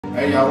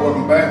Hey y'all,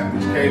 welcome back.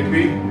 It's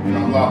KP and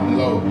I'm locked and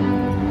loaded.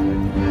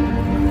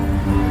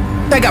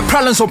 I got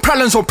problems on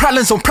problems on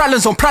problems on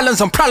problems on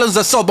problems on problems.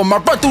 I solve them. I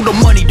run through the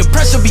money, the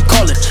pressure be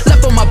calling.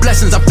 Left on my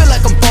blessings, I feel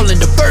like I'm falling.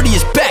 The birdie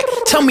is back.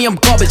 Tell me I'm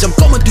garbage, I'm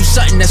going through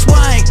something, that's why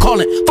I ain't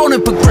calling. Phone and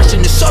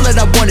progression, it's all that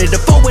I wanted.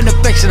 The phone and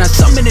affection, I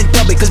summon and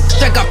dub it. Cause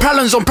I got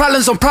problems on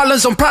problems on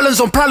problems on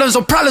problems on problems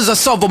on problems. I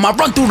solve them. I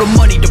run through the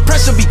money, the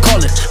pressure be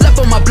calling. Left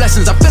on my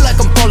blessings, I feel like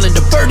I'm falling.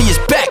 The birdie is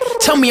back.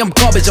 Tell me I'm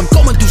garbage, I'm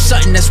going through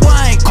something, that's why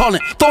I ain't calling.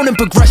 Phone and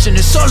progression,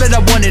 it's all that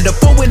I wanted. The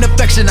phone and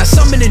affection, I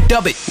summon and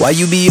dub it. Why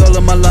you be all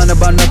in my line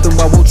about nothing?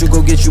 Why won't you go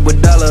get you $1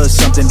 or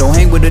something? Don't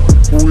hang with it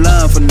who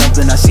line for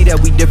nothing. I see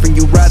that we different,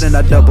 you riding,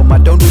 I double. I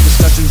don't do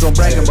discussions on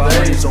bragging about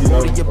money, so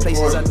go to your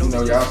places. I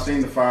know y'all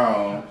seen the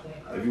firearm.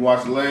 If you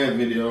watch the last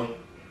video,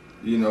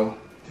 you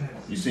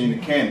seen the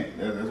Cannon.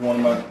 That's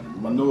one of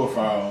my newer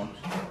firearms.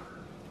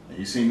 And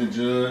you seen the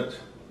Judge,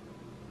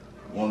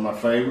 one of my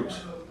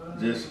favorites.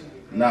 Just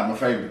not my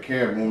favorite to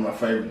carry, but one of my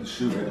favorites to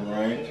shoot at the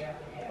range.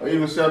 Or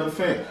even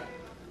self-defense.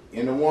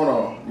 In the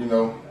one-arm,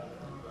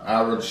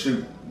 I'd rather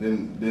shoot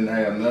than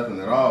have nothing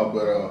at all.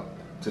 But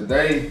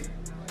today,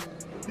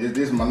 this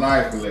is my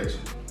knife collection.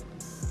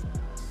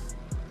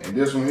 And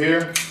this one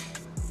here,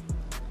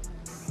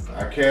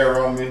 I carry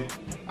on me.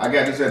 I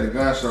got this at the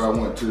gun show I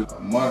went to a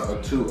month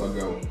or two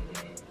ago.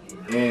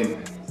 And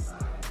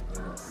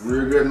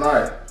real good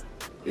knife.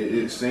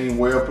 It seemed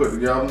well put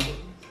together.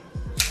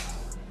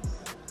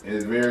 And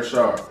it's very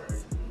sharp,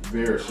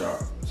 very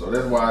sharp. So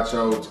that's why I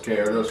chose to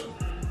carry this one.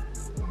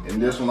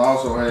 And this one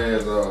also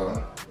has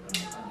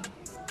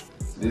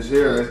this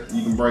here,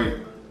 you can break,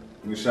 you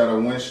can shatter a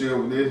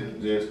windshield with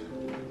this, just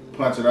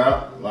punch it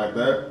out like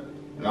that.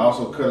 And I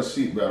also cut a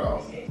seatbelt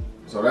off.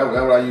 So that's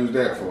what I use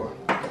that for.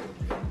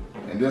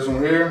 And this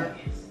one here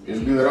is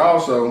good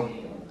also,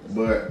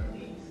 but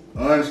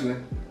honestly,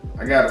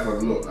 I got it for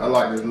the look. I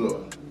like this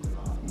look.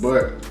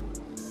 But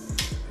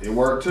it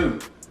worked too.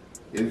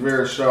 It's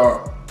very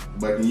sharp,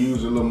 but can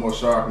use a little more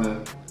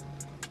sharpening.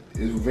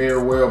 It's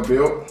very well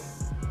built.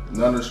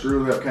 None of the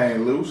screws have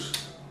came loose.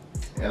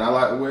 And I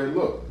like the way it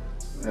looks.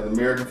 It has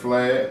American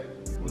flag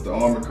with the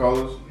Army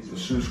colors, the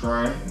shoe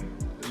screen.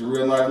 It's a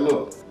real nice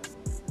look.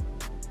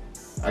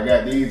 I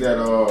got these at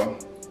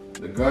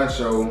the gun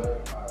show.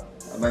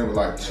 I think it was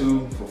like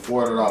 2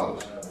 for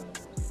 $40.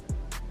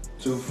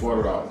 2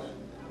 for $40.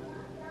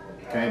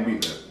 Can't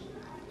beat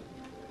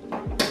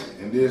that.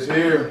 And this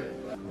here,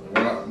 I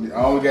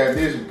only got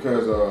this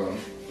because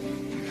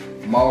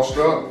Moss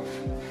Struck,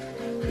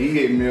 he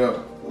hit me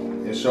up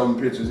and showed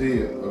me pictures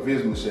here of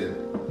his machete.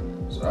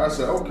 So I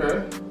said,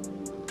 okay,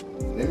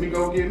 let me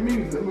go get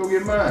mine.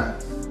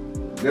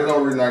 That's the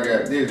only reason I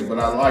got this, but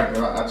I like it.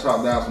 I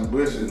chopped down some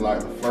bushes like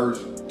the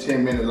first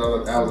 10 minutes I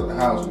was at the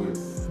house with.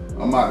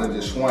 I'm out there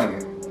just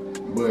swinging.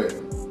 But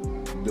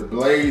the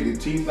blade, the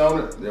teeth on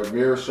it, they're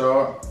very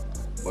sharp,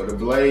 but the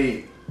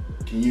blade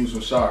can use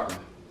some sharpening.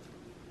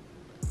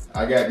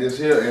 I got this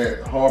here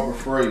at Harbor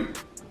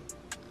Freight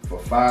for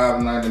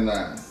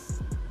 $5.99.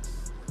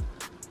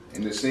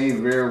 And it seems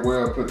very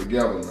well put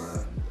together,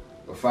 man.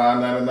 For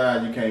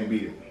 $5.99, you can't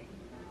beat it.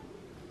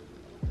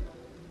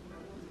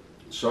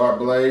 Sharp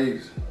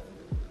blades,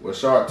 with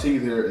sharp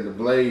teeth here, and the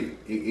blade,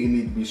 it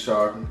needs to be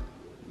sharpened.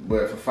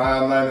 But for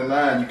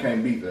 $5.99, you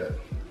can't beat that.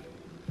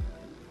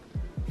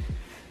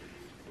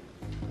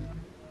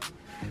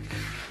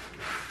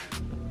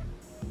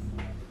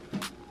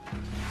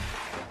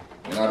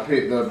 And I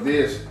picked up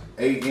this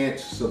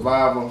 8-inch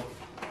Survival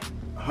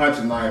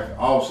hunting knife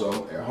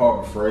also at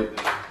Harbor Freight.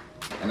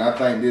 And I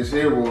think this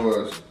here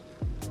was,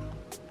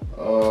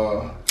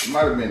 it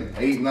might have been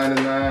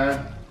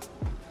 $8.99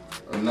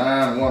 or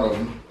 $9, one of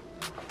them.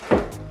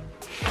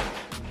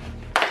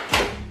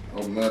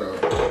 Open that up.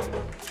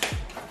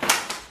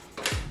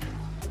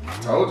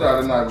 Told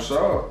y'all the knife was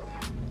sharp.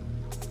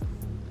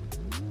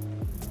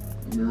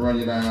 Let me run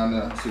you down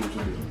there and see what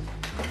you do.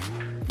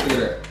 Look at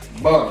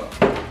that, butter.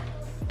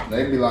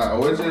 They be like,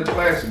 oh, it's just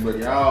plastic, but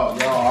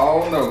y'all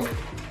all know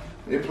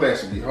that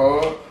plastic be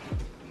hard.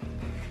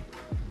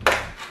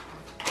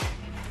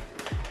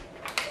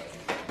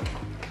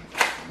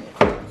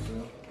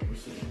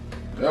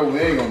 That we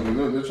ain't gonna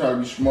do. They're trying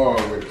to be smart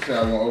with it. See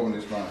how I'm gonna open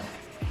this fine.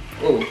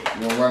 Oh, you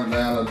gonna run it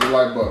down just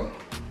like butter.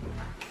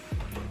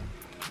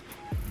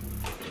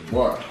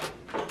 Boy,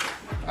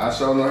 I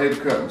sure know how to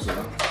cut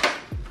myself.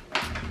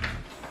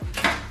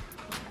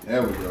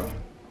 There we go.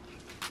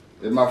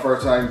 It's my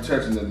first time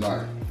touching this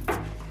knife.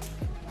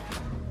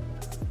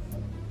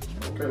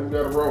 Okay, we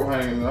got a rope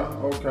hanging now.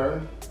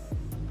 Okay.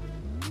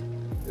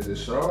 Is it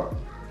sharp?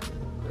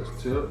 That's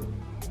tip.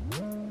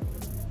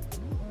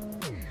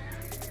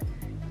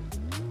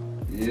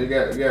 Yeah,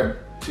 it got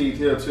teeth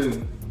here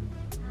too.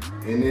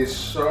 And it's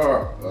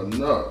sharp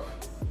enough.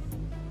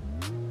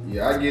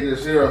 Yeah, I get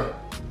this here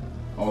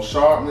on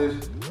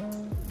sharpness.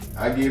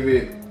 I give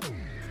it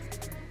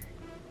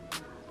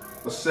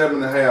a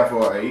 7.5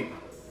 or 8.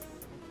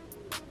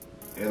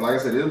 And like I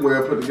said, it's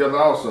well put together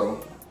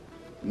also.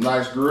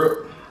 Nice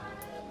grip.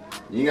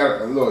 You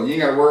ain't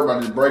gotta worry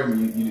about this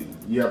breaking.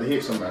 You have to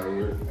hit somebody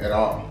with it at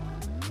all.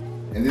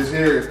 And this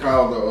here is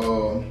called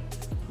the,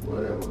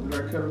 whatever, did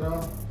I cut it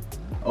off?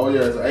 Oh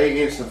yeah, it's an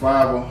 8-inch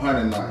survival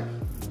hunting knife.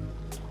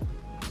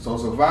 So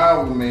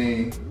survival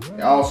means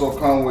it also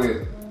comes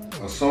with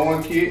a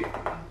sewing kit,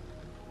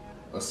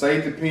 a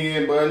safety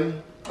pin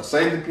button, a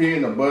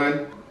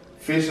button,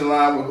 fishing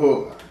line with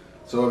hook.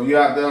 So if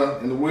you're out there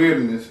in the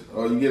wilderness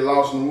or you get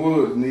lost in the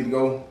woods and need to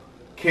go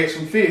catch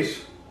some fish,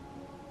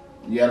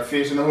 you got a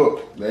fish and a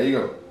hook. There you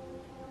go.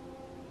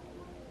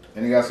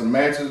 And you got some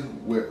matches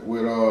with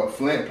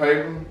flint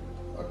paper,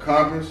 a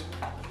compass.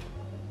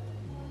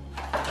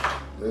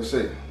 Let's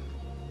see.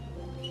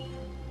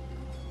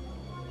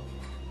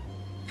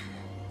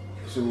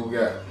 Let's see what we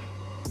got.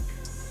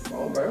 Come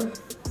on, baby.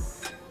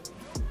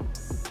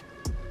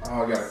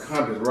 Oh, I got a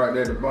compass right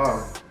there at the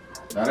bottom.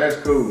 Now that's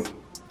cool.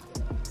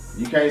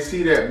 You can't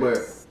see that, but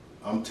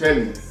I'm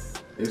telling you,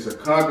 it's a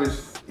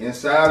compass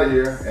inside of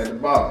here at the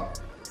bottom.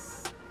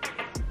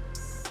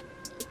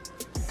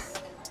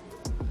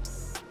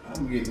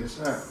 I'm gonna get this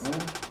out,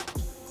 man.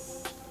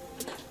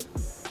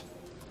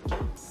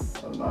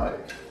 A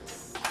knife.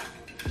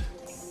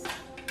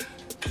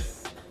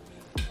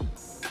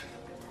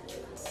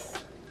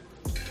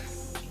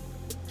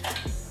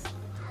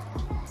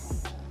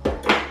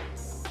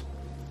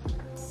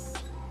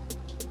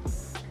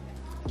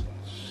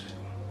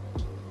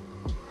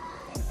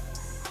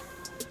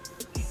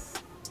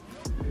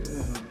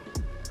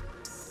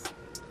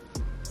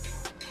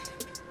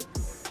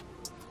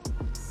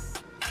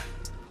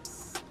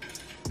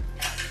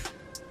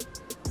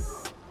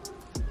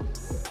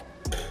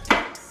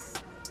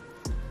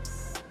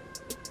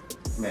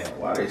 Man,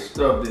 why they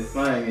stuff this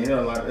thing in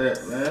here like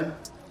that, man?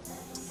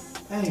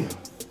 Damn.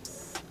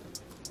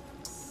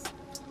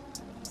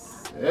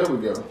 There we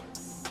go.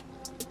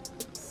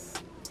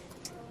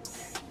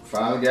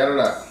 Finally got it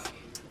out.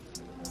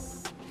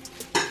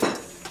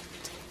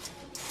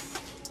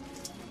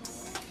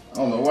 I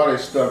don't know why they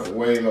stuffed it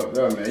way up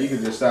there, man. You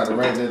could just start it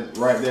right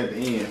there at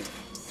the end.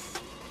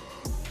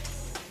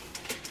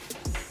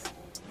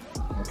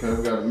 Okay,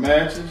 we got the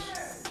matches.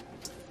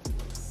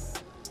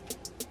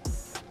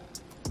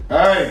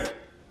 Hey,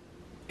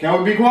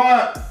 can we be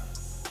quiet?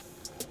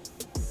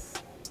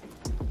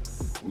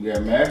 We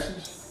got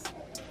matches.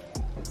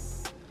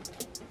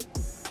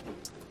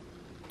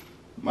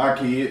 My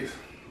kids,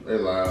 they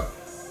loud.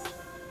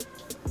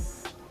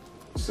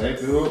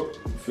 Safety hook,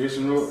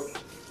 fishing hook.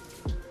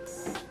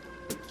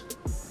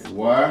 The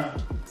wire,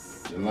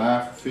 the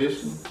line for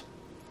fishing.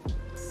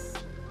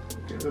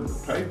 Get up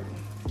the paper.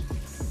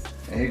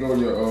 And here go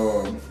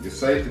your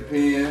safety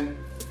pin,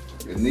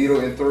 your needle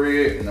and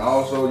thread, and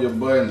also your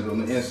buttons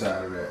on the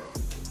inside of that.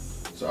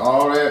 So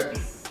all that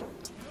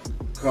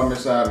come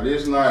inside of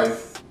this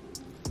knife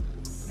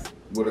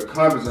with a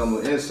compass on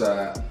the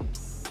inside.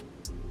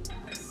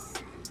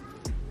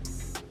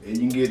 And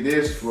you can get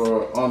this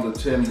for under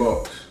 10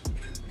 bucks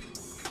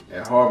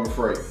at Harbor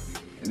Freight.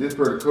 And this is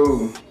pretty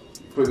cool.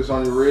 You put this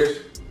on your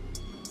wrist,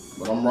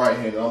 but I'm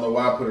right-handed. I don't know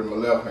why I put it in my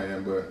left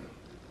hand, but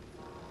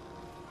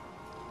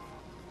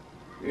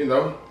you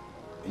know,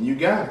 and you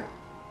got it.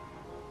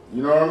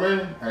 You know what I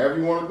mean? However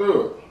you want to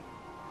do it.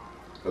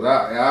 Cause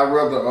I'd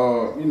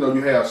rather, you know,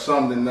 you have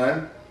something than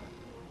nothing.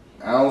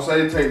 I don't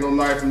say take no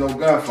knife and no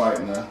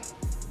gunfight now.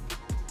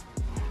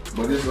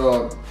 But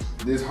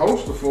this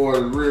holster for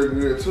it is real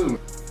good too.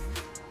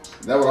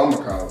 That's what I'm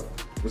gonna call it.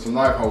 It's a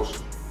knife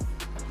holster.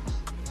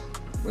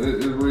 But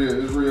it's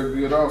real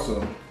good also.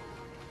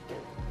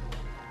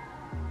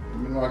 Let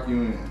me lock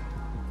you in.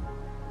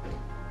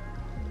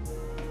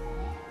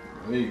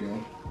 There you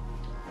go.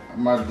 I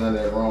might have done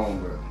that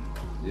wrong, but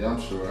yeah,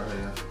 I'm sure I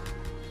have.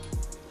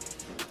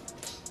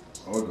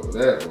 Oh, it goes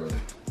that way.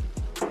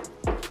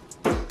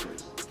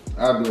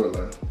 I'll do it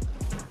later.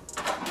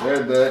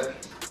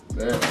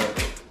 That.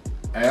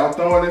 Hey, I'm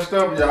throwing this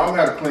stuff, y'all. I'm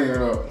gonna have to clean it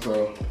up.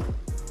 So,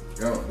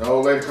 the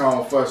old lady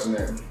called fussing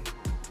at me.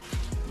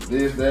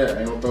 This, that,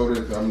 ain't gonna throw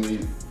this. I'm gonna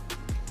need to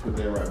put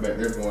that right back.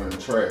 That's going in the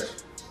trash.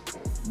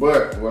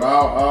 But with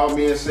all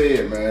being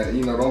said, man,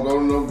 you know, don't go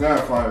to no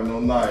gunfight with no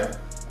knife.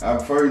 I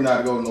prefer you not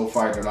to go to no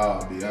fight at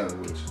all, to be honest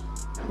with you.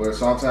 But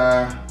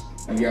sometimes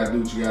you gotta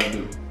do what you gotta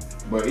do.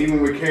 But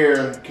even with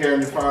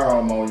carrying your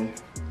firearm on you,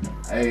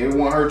 hey, it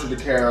won't hurt you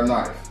to carry a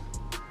knife.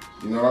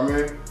 You know what I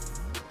mean?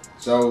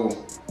 So,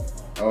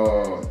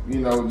 you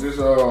know, just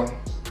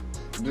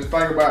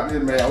think about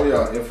this, man. Oh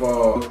yeah, if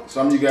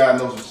some of you guys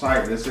know some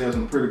site that sells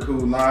some pretty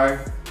cool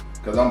knives,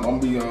 cause I'm gonna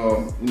be you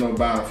know,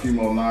 buying a few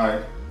more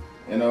knives,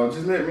 and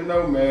just let me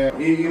know, man.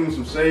 Even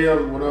some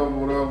sales,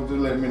 whatever. Just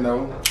let me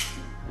know,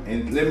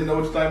 and let me know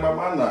what you think about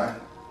my knife.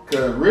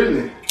 Cause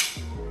really,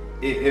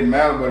 it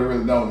matters, but it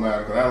really don't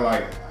matter. Cause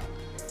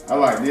I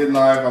like this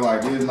knife. I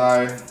like this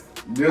knife.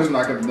 This one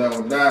I could have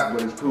done with that,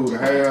 but it's cool to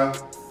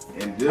have.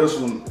 And this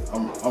one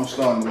I'm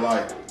starting to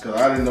like, cause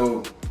I didn't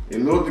know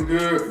it looked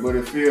good, but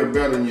it feels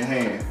better in your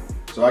hand.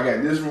 So I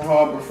got this from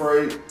Harbor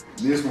Freight,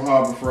 this from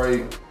Harbor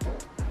Freight,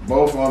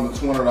 both under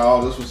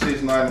 $20. This was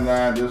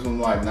 $6.99, this one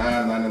like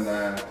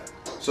 $9.99.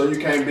 So you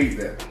can't beat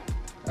that.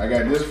 I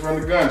got this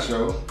from the gun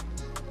show.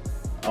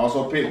 I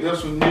also picked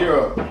this one here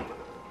up.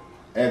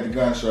 at the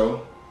gun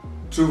show.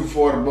 2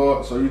 for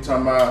 $40, so you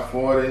talking about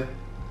 40,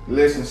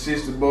 less than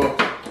 60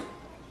 bucks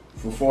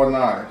for 4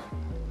 knives.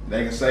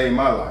 They can save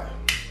my life.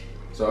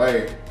 So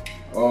hey,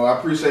 I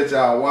appreciate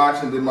y'all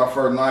watching. This is my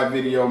first knife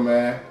video,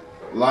 man.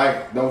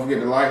 Don't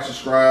forget to like,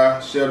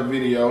 subscribe, share the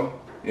video.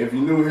 If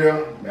you're new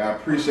here, man, I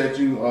appreciate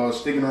you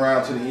sticking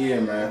around to the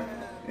end, man.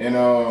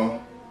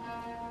 And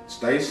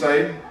stay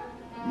safe,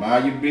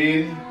 mind your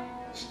business,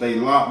 stay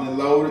locked and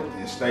loaded,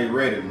 and stay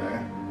ready,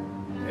 man.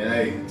 And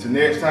hey, till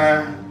next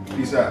time,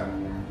 peace out.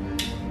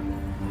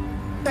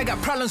 I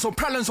got problems on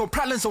problems on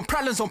problems on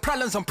problems on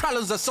problems on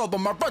problems I solve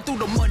them. I run through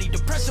the money, the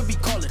pressure be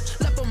calling.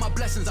 Left on my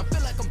blessings, I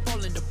feel like I'm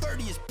falling. The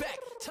birdie is back.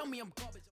 Tell me I'm garbage.